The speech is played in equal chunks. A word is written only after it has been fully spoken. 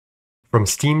From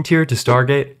Steam Tier to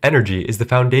Stargate, energy is the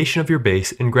foundation of your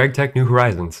base in Gregtech New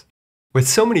Horizons. With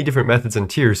so many different methods and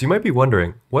tiers, you might be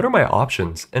wondering, what are my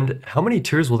options, and how many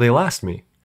tiers will they last me?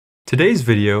 Today's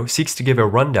video seeks to give a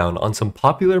rundown on some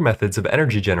popular methods of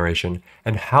energy generation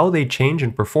and how they change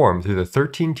and perform through the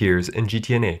 13 tiers in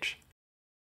GTNH.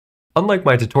 Unlike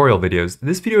my tutorial videos,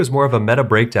 this video is more of a meta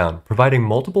breakdown, providing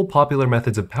multiple popular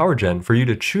methods of power gen for you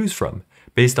to choose from,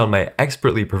 based on my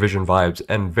expertly provisioned vibes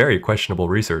and very questionable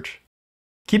research.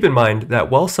 Keep in mind that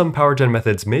while some power gen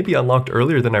methods may be unlocked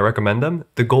earlier than I recommend them,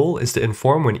 the goal is to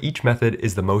inform when each method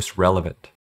is the most relevant.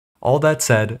 All that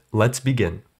said, let's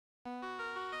begin.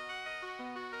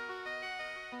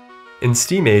 In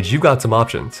Steam Age, you've got some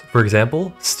options. For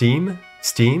example, Steam,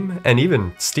 and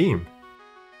even Steam.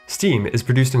 Steam is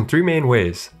produced in three main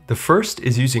ways. The first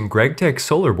is using Gregtech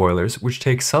solar boilers, which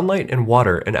take sunlight and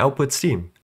water and output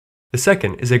steam. The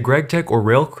second is a Gregtech or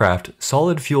Railcraft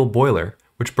solid fuel boiler,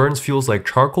 which burns fuels like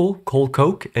charcoal, coal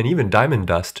coke, and even diamond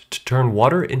dust to turn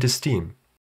water into steam.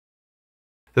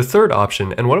 The third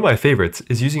option, and one of my favorites,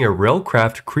 is using a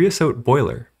Railcraft creosote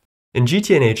boiler. In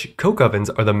GTNH, coke ovens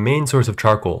are the main source of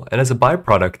charcoal, and as a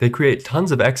byproduct they create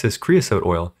tons of excess creosote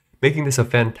oil, making this a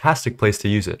fantastic place to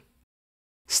use it.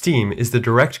 Steam is the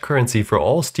direct currency for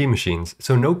all steam machines,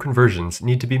 so no conversions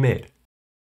need to be made.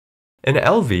 In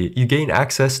LV, you gain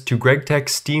access to Gregtech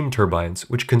steam turbines,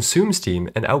 which consume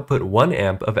steam and output 1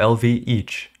 amp of LV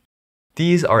each.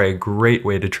 These are a great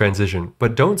way to transition,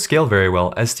 but don't scale very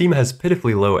well as steam has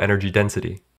pitifully low energy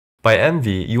density. By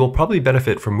MV, you will probably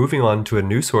benefit from moving on to a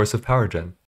new source of power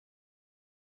gen.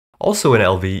 Also in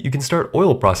LV, you can start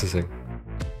oil processing.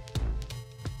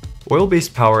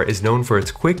 Oil-based power is known for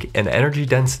its quick and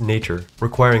energy-dense nature,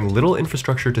 requiring little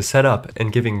infrastructure to set up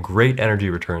and giving great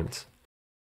energy returns.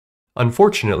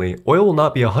 Unfortunately, oil will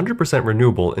not be 100%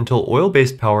 renewable until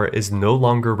oil-based power is no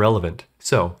longer relevant,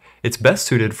 so it's best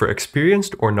suited for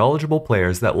experienced or knowledgeable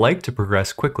players that like to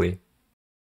progress quickly.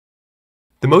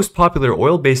 The most popular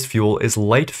oil-based fuel is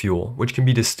light fuel, which can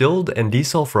be distilled and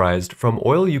desulfurized from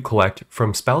oil you collect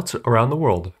from spouts around the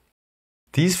world.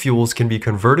 These fuels can be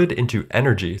converted into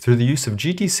energy through the use of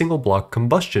GT single-block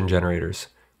combustion generators,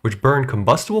 which burn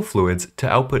combustible fluids to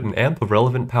output an amp of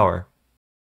relevant power.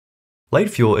 Light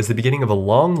fuel is the beginning of a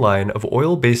long line of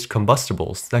oil-based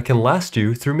combustibles that can last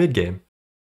you through mid-game.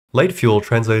 Light fuel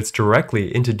translates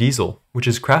directly into diesel, which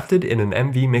is crafted in an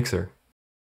MV mixer.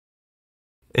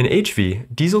 In HV,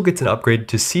 diesel gets an upgrade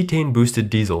to cetane-boosted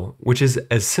diesel, which is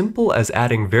as simple as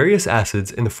adding various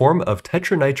acids in the form of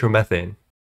tetranitromethane.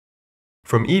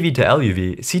 From EV to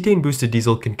LUV, cetane-boosted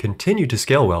diesel can continue to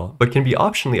scale well, but can be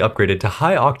optionally upgraded to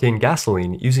high-octane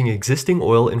gasoline using existing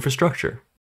oil infrastructure.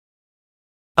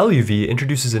 LUV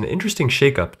introduces an interesting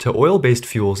shakeup to oil-based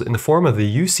fuels in the form of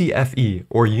the UCFE,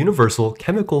 or Universal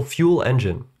Chemical Fuel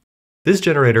Engine. This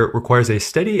generator requires a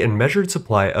steady and measured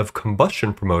supply of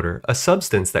combustion promoter, a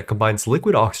substance that combines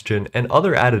liquid oxygen and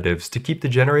other additives to keep the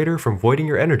generator from voiding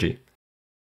your energy.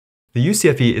 The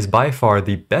UCFE is by far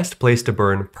the best place to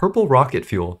burn purple rocket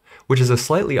fuel, which is a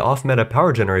slightly off-meta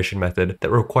power generation method that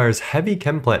requires heavy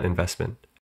chemplant investment.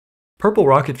 Purple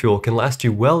rocket fuel can last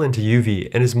you well into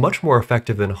UV and is much more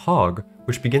effective than HOG,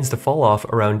 which begins to fall off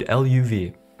around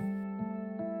LUV.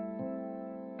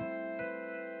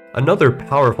 Another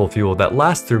powerful fuel that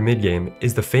lasts through mid-game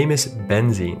is the famous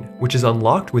benzene, which is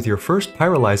unlocked with your first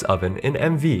pyrolyze oven in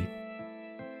MV.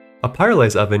 A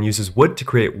pyrolyze oven uses wood to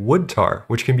create wood tar,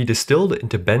 which can be distilled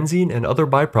into benzene and other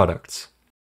byproducts.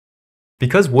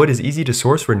 Because wood is easy to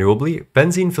source renewably,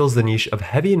 benzene fills the niche of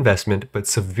heavy investment but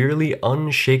severely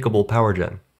unshakable power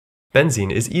gen.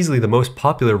 Benzene is easily the most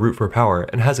popular route for power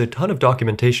and has a ton of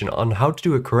documentation on how to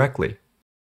do it correctly.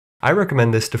 I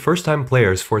recommend this to first-time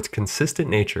players for its consistent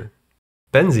nature.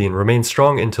 Benzene remains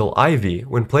strong until IV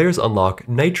when players unlock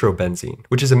nitrobenzene,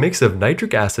 which is a mix of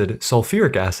nitric acid,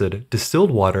 sulfuric acid,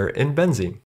 distilled water, and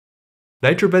benzene.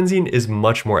 Nitrobenzene is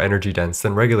much more energy dense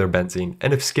than regular benzene,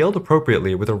 and if scaled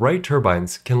appropriately with the right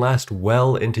turbines, can last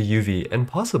well into UV and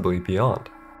possibly beyond.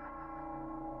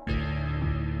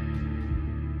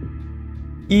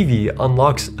 EV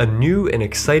unlocks a new and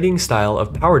exciting style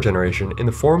of power generation in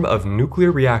the form of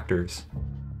nuclear reactors.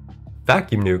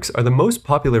 Vacuum nukes are the most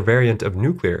popular variant of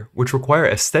nuclear, which require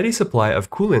a steady supply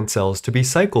of coolant cells to be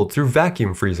cycled through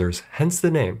vacuum freezers, hence the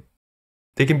name.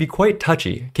 They can be quite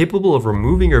touchy, capable of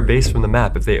removing your base from the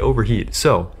map if they overheat,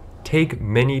 so take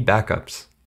many backups.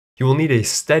 You will need a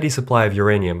steady supply of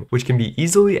uranium, which can be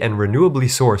easily and renewably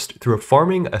sourced through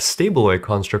farming a stabloid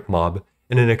construct mob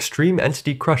in an extreme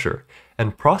entity crusher,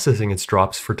 and processing its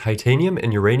drops for titanium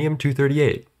and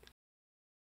uranium-238.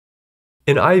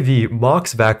 In IV,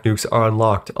 MOX vac nukes are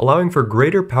unlocked, allowing for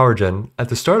greater power gen at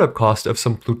the startup cost of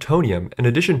some plutonium in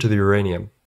addition to the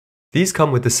uranium. These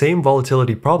come with the same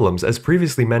volatility problems as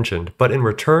previously mentioned, but in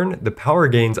return, the power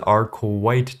gains are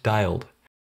quite dialed.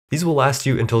 These will last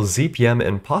you until ZPM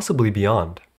and possibly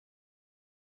beyond.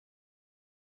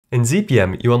 In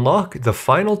ZPM, you unlock the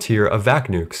final tier of vac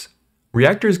nukes.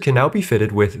 Reactors can now be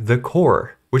fitted with the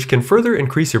core, which can further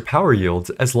increase your power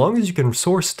yields as long as you can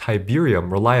source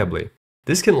tiberium reliably.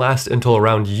 This can last until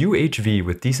around UHV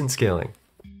with decent scaling.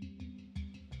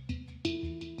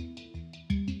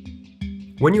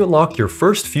 When you unlock your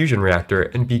first fusion reactor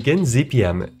and begin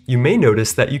ZPM, you may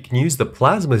notice that you can use the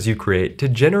plasmas you create to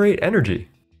generate energy.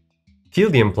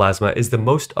 Helium plasma is the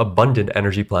most abundant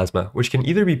energy plasma, which can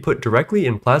either be put directly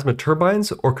in plasma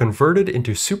turbines or converted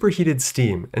into superheated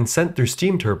steam and sent through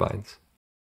steam turbines.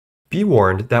 Be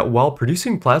warned that while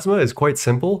producing plasma is quite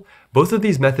simple, both of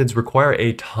these methods require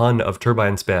a ton of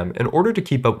turbine spam in order to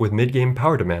keep up with mid-game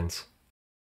power demands.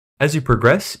 As you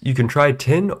progress, you can try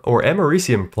tin or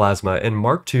americium plasma in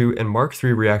Mark II and Mark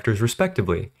III reactors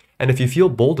respectively, and if you feel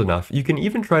bold enough, you can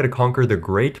even try to conquer the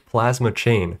Great Plasma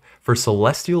Chain for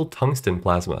celestial tungsten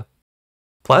plasma.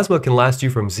 Plasma can last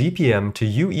you from ZPM to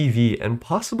UEV and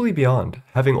possibly beyond,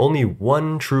 having only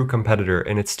one true competitor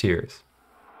in its tiers.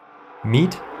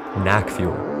 Meet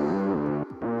Naqfuel.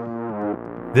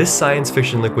 This science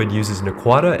fiction liquid uses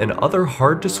Naqfuel and other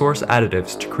hard-to-source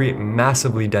additives to create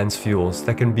massively dense fuels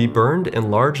that can be burned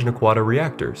in large Naqfuel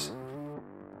reactors.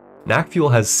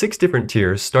 Naqfuel has 6 different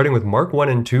tiers, starting with Mark I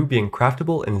and II being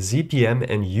craftable in ZPM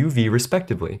and UV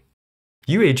respectively.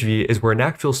 UHV is where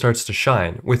Naqfuel starts to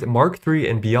shine, with Mark III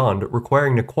and beyond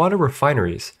requiring Naqfuel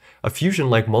refineries, a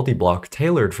fusion-like multi-block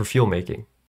tailored for fuel making.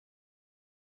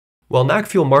 While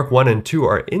Naqfuel Mark I and II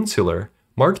are insular,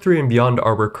 Mark III and beyond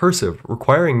are recursive,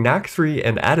 requiring Naq 3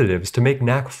 and additives to make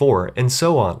Naq 4, and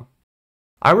so on.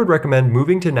 I would recommend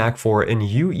moving to Naq 4 in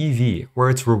UEV, where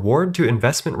its reward to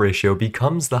investment ratio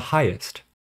becomes the highest.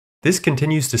 This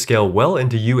continues to scale well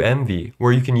into UMV,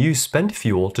 where you can use spent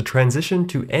fuel to transition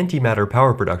to antimatter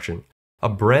power production, a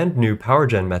brand new power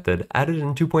gen method added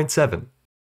in 2.7.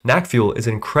 Naqfuel is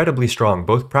incredibly strong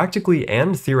both practically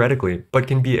and theoretically, but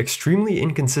can be extremely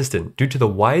inconsistent due to the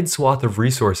wide swath of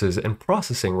resources and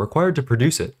processing required to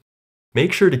produce it.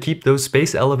 Make sure to keep those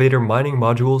space elevator mining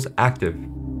modules active.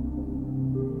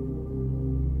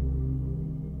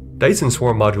 Dyson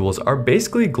swarm modules are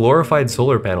basically glorified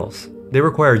solar panels. They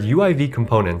require UIV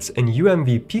components and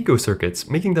UMV picocircuits,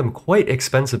 making them quite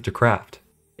expensive to craft.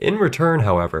 In return,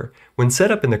 however, when set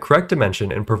up in the correct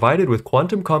dimension and provided with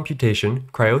quantum computation,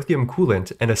 cryothium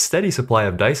coolant, and a steady supply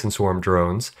of Dyson swarm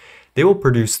drones, they will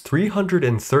produce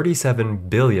 337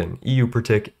 billion EU per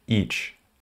tick each.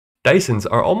 Dysons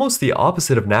are almost the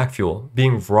opposite of Naqfuel,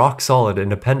 being rock solid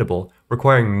and dependable,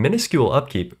 requiring minuscule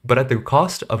upkeep, but at the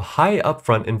cost of high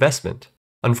upfront investment.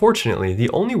 Unfortunately,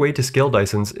 the only way to scale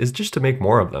Dysons is just to make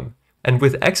more of them. And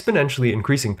with exponentially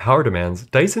increasing power demands,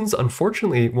 Dysons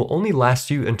unfortunately will only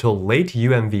last you until late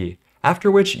UMV,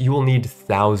 after which you will need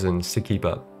thousands to keep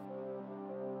up.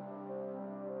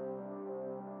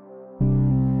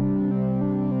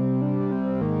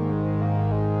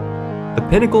 The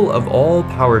pinnacle of all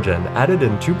power gen added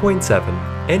in 2.7,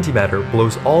 Antimatter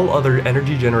blows all other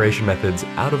energy generation methods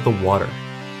out of the water.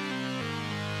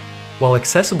 While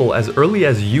accessible as early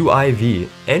as UIV,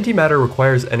 Antimatter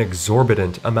requires an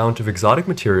exorbitant amount of exotic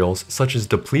materials such as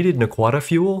depleted Naqfuel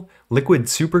fuel, liquid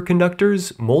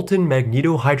superconductors, molten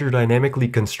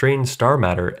magnetohydrodynamically constrained star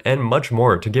matter, and much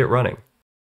more to get running.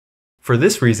 For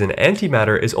this reason,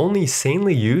 Antimatter is only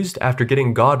sanely used after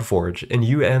getting Godforge in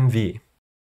UMV.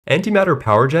 Antimatter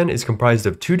power gen is comprised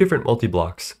of 2 different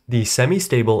multiblocks, the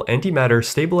semi-stable Antimatter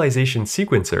stabilization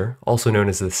sequencer, also known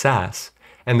as the SAS,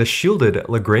 and the shielded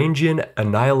Lagrangian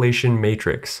annihilation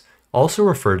matrix, also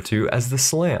referred to as the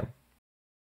SLAM.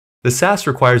 The SAS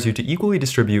requires you to equally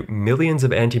distribute millions of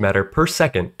antimatter per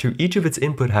second to each of its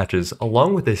input hatches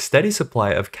along with a steady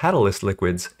supply of catalyst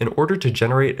liquids in order to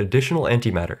generate additional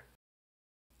antimatter.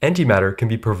 Antimatter can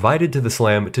be provided to the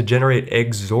SLAM to generate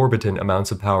exorbitant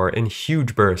amounts of power in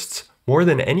huge bursts, more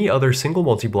than any other single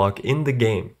multiblock in the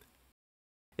game.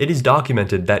 It is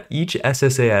documented that each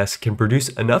SSAS can produce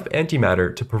enough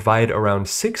antimatter to provide around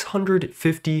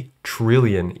 650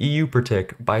 trillion EU per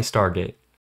tick by Stargate.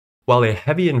 While a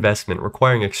heavy investment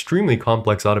requiring extremely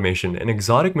complex automation and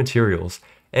exotic materials,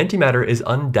 antimatter is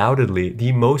undoubtedly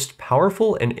the most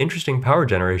powerful and interesting power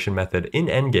generation method in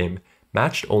Endgame,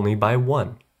 matched only by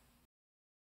one.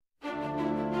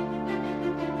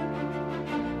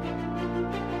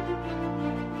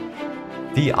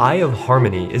 The Eye of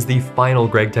Harmony is the final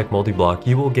Gregtech multiblock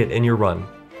you will get in your run.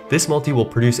 This multi will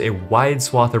produce a wide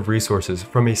swath of resources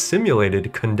from a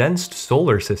simulated condensed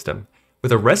solar system,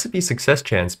 with a recipe success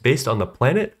chance based on the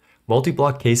planet,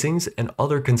 multi-block casings, and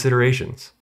other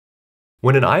considerations.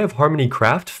 When an Eye of Harmony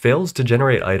craft fails to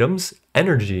generate items,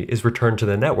 energy is returned to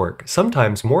the network,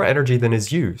 sometimes more energy than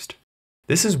is used.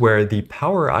 This is where the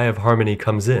Power Eye of Harmony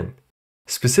comes in.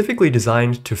 Specifically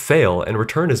designed to fail and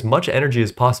return as much energy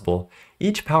as possible,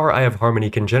 each Power Eye of Harmony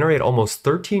can generate almost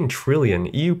 13 trillion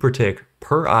EU per tick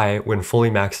per eye when fully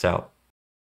maxed out.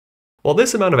 While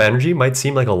this amount of energy might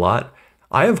seem like a lot,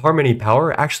 Eye of Harmony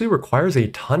power actually requires a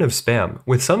ton of spam,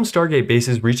 with some Stargate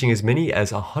bases reaching as many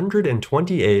as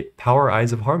 128 Power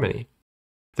Eyes of Harmony.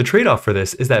 The trade-off for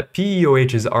this is that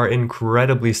PEOHs are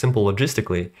incredibly simple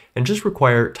logistically, and just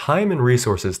require time and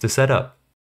resources to set up.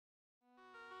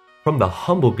 From the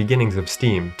humble beginnings of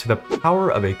Steam to the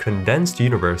power of a condensed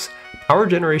universe, power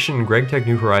generation in Gregtech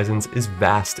New Horizons is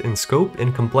vast in scope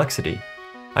and complexity.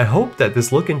 I hope that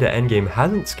this look into Endgame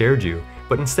hasn't scared you,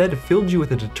 but instead filled you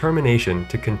with a determination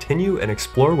to continue and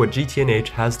explore what GTNH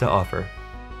has to offer.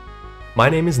 My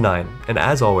name is Nine, and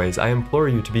as always, I implore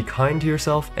you to be kind to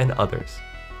yourself and others.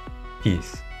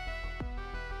 Peace.